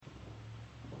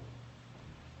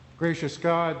Gracious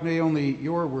God, may only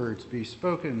your words be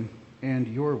spoken and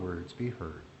your words be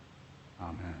heard.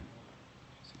 Amen.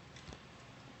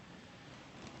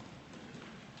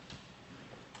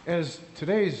 As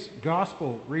today's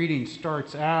gospel reading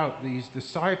starts out, these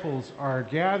disciples are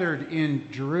gathered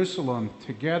in Jerusalem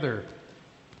together.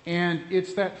 And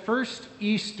it's that first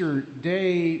Easter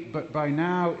day, but by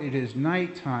now it is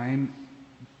nighttime,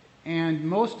 and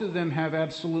most of them have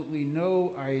absolutely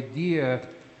no idea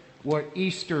what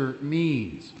Easter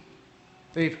means.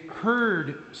 They've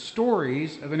heard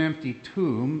stories of an empty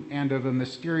tomb and of a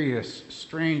mysterious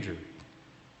stranger.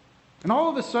 And all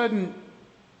of a sudden,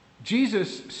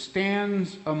 Jesus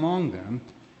stands among them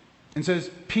and says,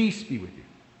 "Peace be with you."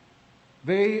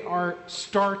 They are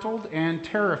startled and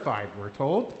terrified, we're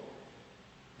told.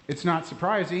 It's not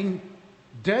surprising.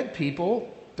 Dead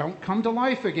people don't come to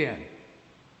life again.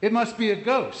 It must be a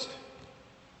ghost.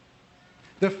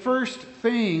 The first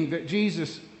thing that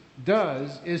Jesus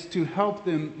does is to help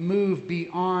them move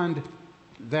beyond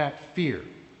that fear.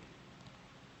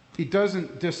 He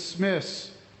doesn't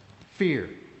dismiss fear.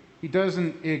 He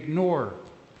doesn't ignore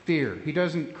fear. He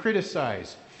doesn't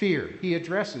criticize fear. He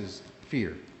addresses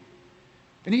fear.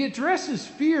 And he addresses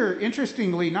fear,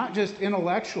 interestingly, not just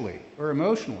intellectually or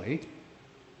emotionally.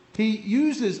 He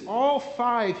uses all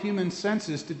 5 human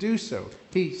senses to do so.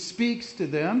 He speaks to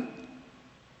them.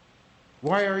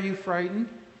 Why are you frightened?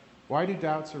 Why do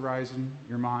doubts arise in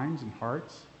your minds and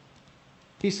hearts?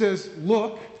 He says,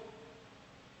 look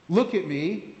at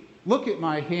me, look at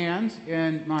my hands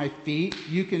and my feet.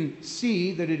 You can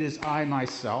see that it is I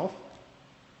myself.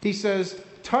 He says,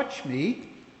 touch me,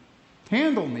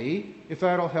 handle me, if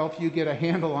that'll help you get a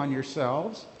handle on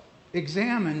yourselves.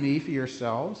 Examine me for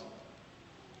yourselves.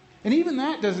 And even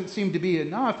that doesn't seem to be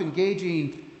enough,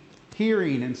 engaging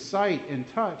hearing and sight and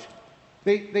touch.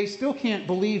 They still can't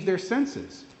believe their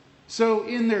senses. So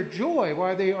in their joy,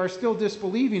 while they are still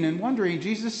disbelieving and wondering,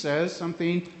 Jesus says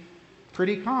something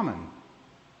pretty common.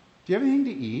 Do you have anything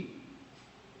to eat?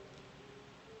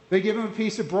 They give him a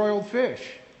piece of broiled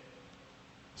fish,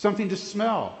 something to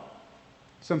smell,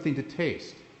 something to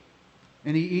taste.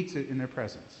 And he eats it in their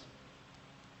presence.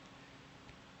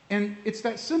 And it's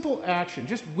that simple action,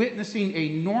 just witnessing a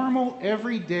normal,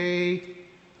 everyday,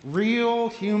 real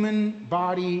human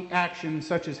body action,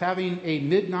 such as having a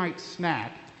midnight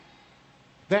snack,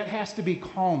 that has to be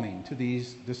calming to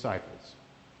these disciples.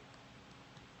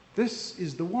 This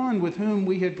is the one with whom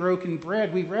we had broken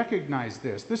bread. We recognize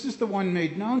this. This is the one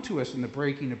made known to us in the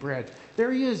breaking of bread.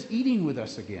 There he is, eating with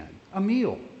us again, a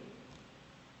meal.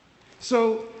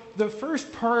 So the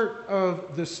first part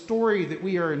of the story that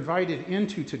we are invited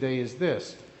into today is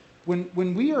this.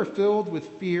 When we are filled with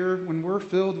fear, when we're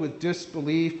filled with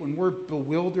disbelief, when we're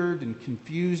bewildered and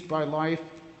confused by life,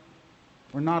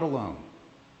 we're not alone.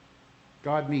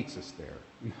 God meets us there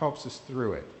and helps us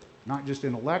through it. Not just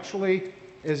intellectually,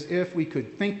 as if we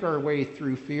could think our way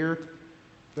through fear,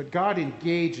 but God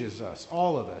engages us,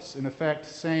 all of us, in effect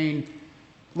saying,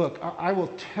 look, I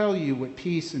will tell you what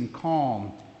peace and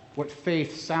calm, what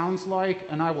faith sounds like,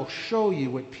 and I will show you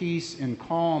what peace and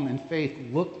calm and faith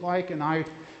look like, and I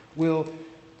will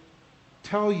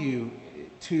tell you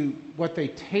to what they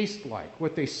taste like,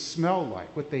 what they smell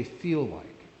like, what they feel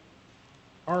like.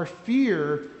 Our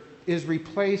fear is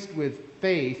replaced with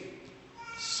faith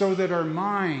so that our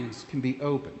minds can be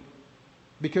opened.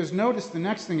 Because notice the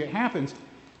next thing that happens,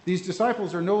 these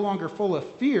disciples are no longer full of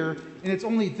fear, and it's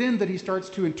only then that he starts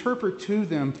to interpret to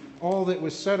them all that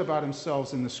was said about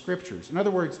themselves in the Scriptures. In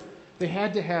other words, they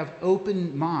had to have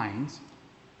open minds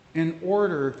in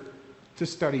order to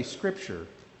study Scripture.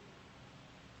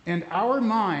 And our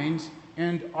minds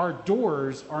and our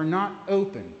doors are not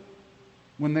open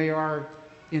when they are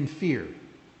in fear.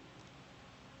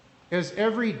 As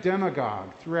every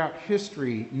demagogue throughout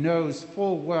history knows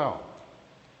full well,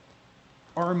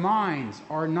 our minds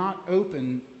are not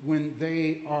open when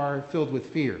they are filled with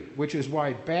fear, which is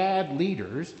why bad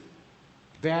leaders,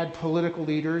 bad political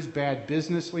leaders, bad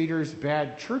business leaders,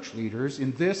 bad church leaders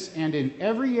in this and in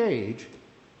every age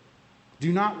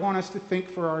do not want us to think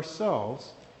for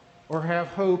ourselves or have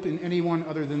hope in anyone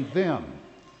other than them,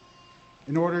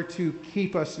 in order to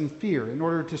keep us in fear, in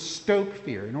order to stoke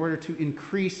fear, in order to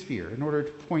increase fear, in order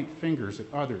to point fingers at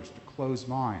others, to close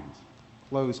minds,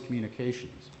 close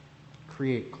communications,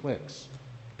 create cliques,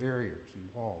 barriers,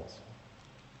 and walls.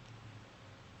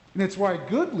 And it's why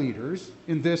good leaders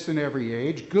in this and every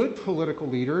age, good political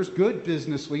leaders, good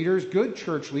business leaders, good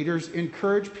church leaders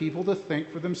encourage people to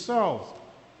think for themselves.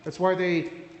 That's why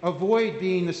they avoid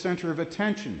being the center of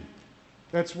attention.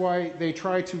 That's why they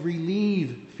try to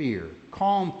relieve fear,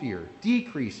 calm fear,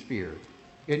 decrease fear,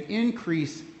 and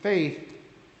increase faith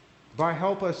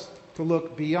Help us to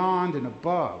look beyond and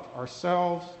above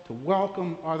ourselves, to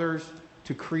welcome others,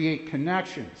 to create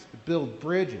connections, to build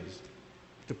bridges,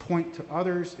 to point to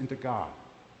others and to God.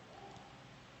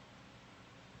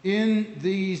 In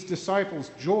these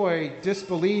disciples' joy,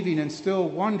 disbelieving, and still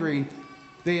wondering,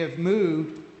 they have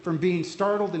moved from being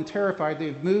startled and terrified, they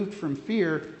have moved from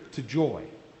fear to joy.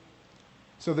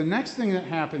 So the next thing that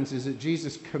happens is that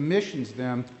Jesus commissions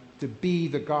them to be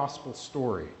the gospel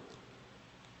story.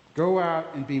 Go out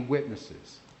and be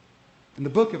witnesses. In the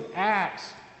book of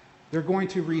Acts, they're going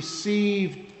to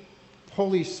receive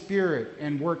Holy Spirit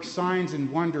and work signs and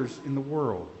wonders in the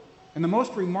world. And the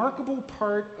most remarkable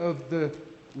part of the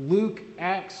Luke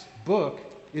Acts book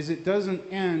is it doesn't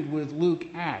end with Luke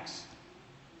Acts.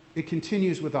 It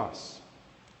continues with us.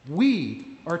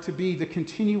 We are to be the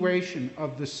continuation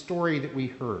of the story that we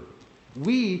heard.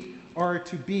 We are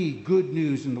to be good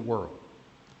news in the world.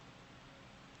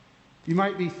 You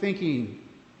might be thinking,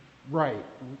 right,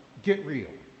 get real.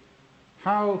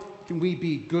 How can we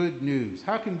be good news?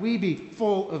 How can we be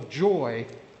full of joy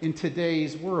in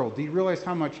today's world? Do you realize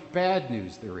how much bad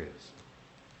news there is?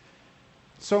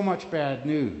 So much bad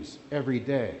news every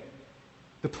day.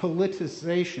 The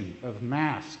politicization of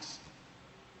masks,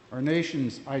 our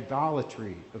nation's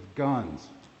idolatry of guns,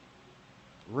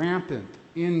 rampant,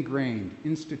 ingrained,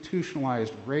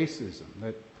 institutionalized racism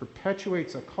that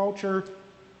perpetuates a culture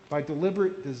by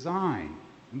deliberate design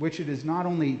in which it is not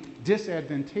only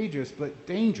disadvantageous but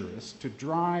dangerous to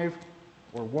drive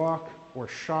or walk or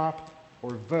shop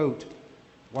or vote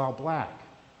while black.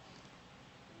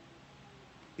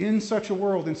 In such a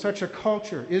world, in such a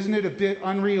culture, isn't it a bit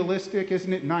unrealistic,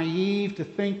 isn't it naive to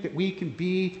think that we can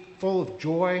be full of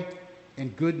joy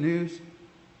and good news?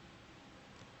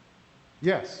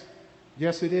 Yes,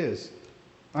 it is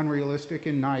unrealistic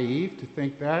and naive to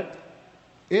think that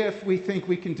if we think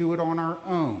we can do it on our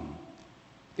own,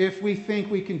 if we think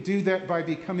we can do that by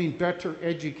becoming better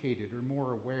educated or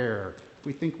more aware, if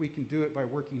we think we can do it by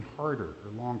working harder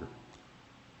or longer.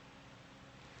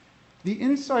 The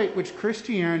insight which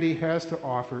Christianity has to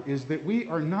offer is that we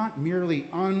are not merely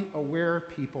unaware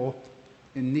people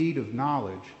in need of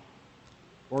knowledge,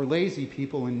 or lazy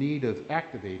people in need of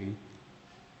activating,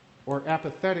 or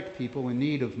apathetic people in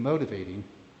need of motivating.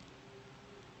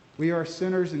 We are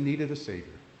sinners in need of a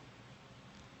Savior.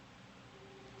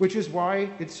 Which is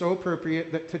why it's so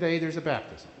appropriate that today there's a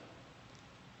baptism.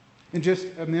 In just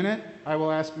a minute, I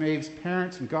will ask Maeve's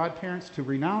parents and godparents to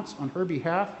renounce on her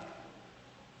behalf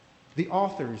the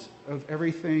authors of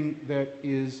everything that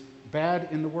is bad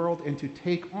in the world and to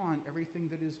take on everything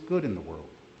that is good in the world.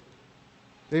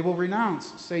 They will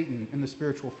renounce Satan and the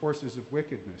spiritual forces of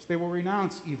wickedness. They will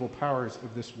renounce evil powers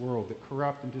of this world that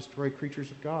corrupt and destroy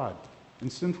creatures of God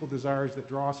and sinful desires that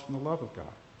draw us from the love of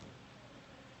God.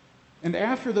 And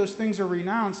after those things are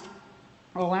renounced,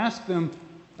 I'll ask them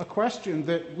a question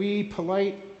that we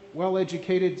polite,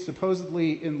 well-educated,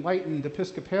 supposedly enlightened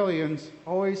Episcopalians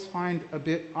always find a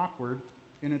bit awkward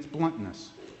in its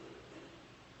bluntness.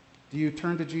 Do you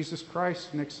turn to Jesus Christ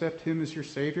and accept him as your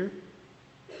Savior?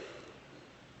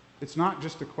 It's not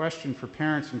just a question for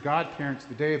parents and godparents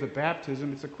the day of a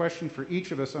baptism. It's a question for each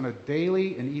of us on a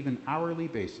daily and even hourly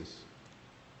basis.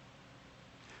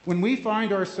 When we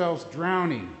find ourselves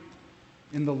drowning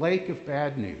in the lake of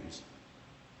bad news,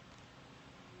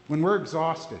 when we're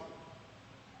exhausted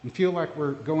and feel like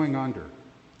we're going under,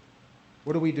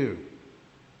 what do?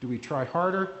 Do we try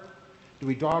harder? Do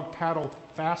we dog paddle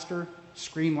faster,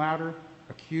 scream louder,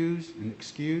 accuse and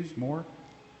excuse more?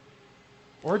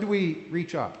 Or do we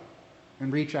reach up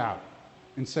and reach out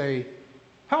and say,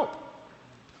 help,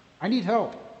 I need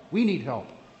help, we need help.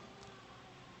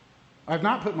 I've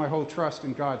not put my whole trust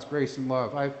in God's grace and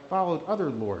love. I've followed other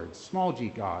lords, small g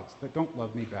gods, that don't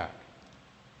love me back.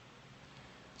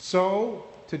 So,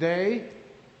 today,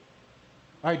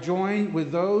 I join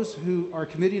with those who are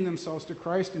committing themselves to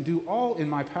Christ and do all in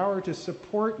my power to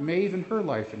support Maeve in her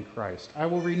life in Christ. I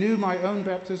will renew my own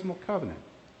baptismal covenant.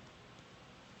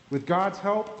 With God's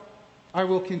help, I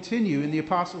will continue in the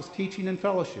apostles' teaching and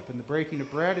fellowship, in the breaking of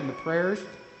bread and the prayers.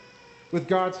 With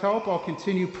God's help, I'll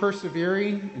continue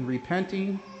persevering in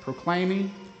repenting, proclaiming,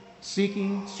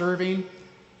 seeking, serving.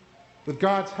 With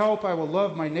God's help, I will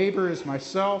love my neighbor as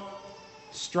myself,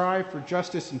 strive for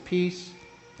justice and peace,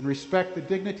 and respect the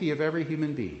dignity of every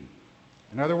human being.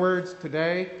 In other words,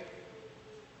 today,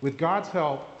 with God's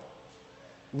help,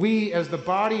 we as the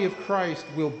body of Christ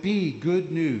will be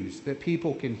good news that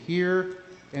people can hear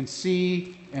and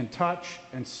see and touch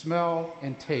and smell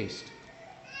and taste.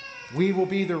 We will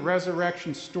be the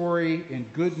resurrection story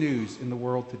and good news in the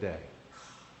world today.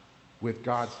 With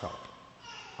God's help.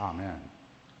 Amen.